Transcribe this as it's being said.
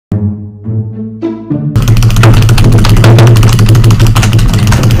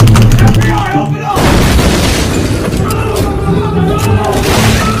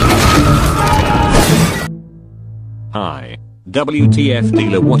WTF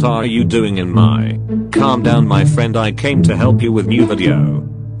dealer, what are you doing in my? Calm down my friend, I came to help you with new video.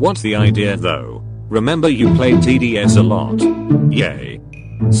 What's the idea though? Remember you played TDS a lot. Yay.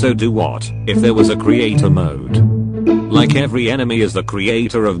 So do what if there was a creator mode? Like every enemy is the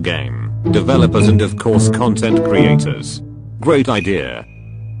creator of game, developers and of course content creators. Great idea.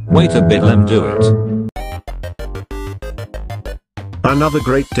 Wait a bit, let me do it. Another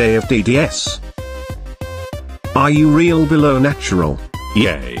great day of DDS. Are you real below natural?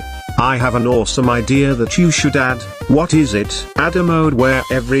 Yay. I have an awesome idea that you should add. What is it? Add a mode where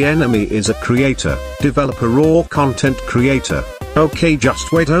every enemy is a creator, developer or content creator. Okay,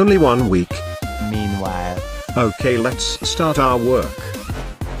 just wait only 1 week. Meanwhile. Okay, let's start our work.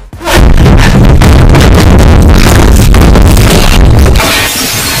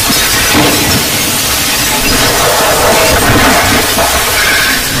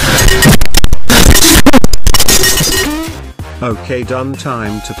 Okay, done.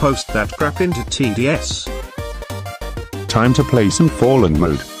 Time to post that crap into TDS. Time to play some Fallen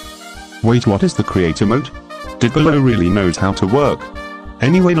mode. Wait, what is the creator mode? Did Below really knows how to work?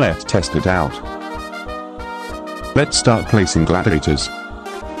 Anyway, let's test it out. Let's start placing gladiators.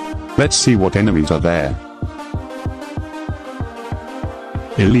 Let's see what enemies are there.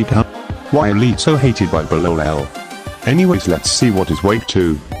 Elite, huh? Why Elite so hated by Below L? Anyways, let's see what is wave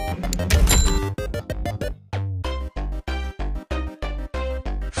 2.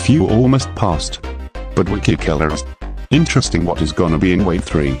 Few almost passed. But Wiki Killers. Interesting what is gonna be in wave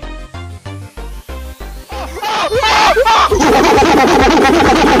 3.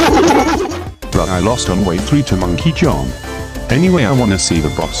 But I lost on wave 3 to Monkey John. Anyway, I wanna see the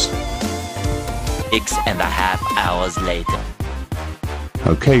boss. 6.5 hours later.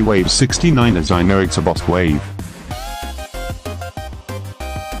 Okay, wave 69, as I know it's a boss wave.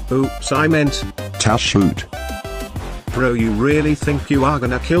 Oops, I meant. Ta shoot. Bro, you really think you are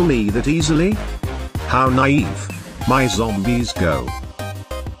gonna kill me that easily? How naive. My zombies go.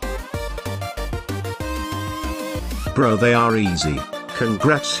 Bro, they are easy.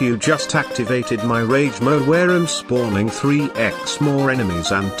 Congrats, you just activated my rage mode where I'm spawning 3x more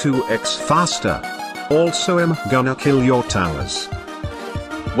enemies and 2x faster. Also, I'm gonna kill your towers.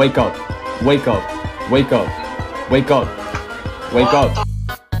 Wake up. Wake up. Wake up. Wake up. Wake up.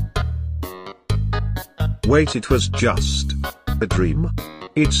 Wait, it was just a dream?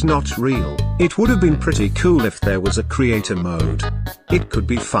 It's not real. It would have been pretty cool if there was a creator mode. It could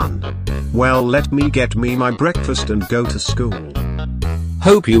be fun. Well, let me get me my breakfast and go to school.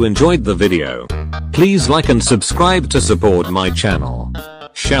 Hope you enjoyed the video. Please like and subscribe to support my channel.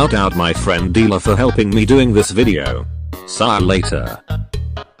 Shout out my friend Dealer for helping me doing this video. See you later.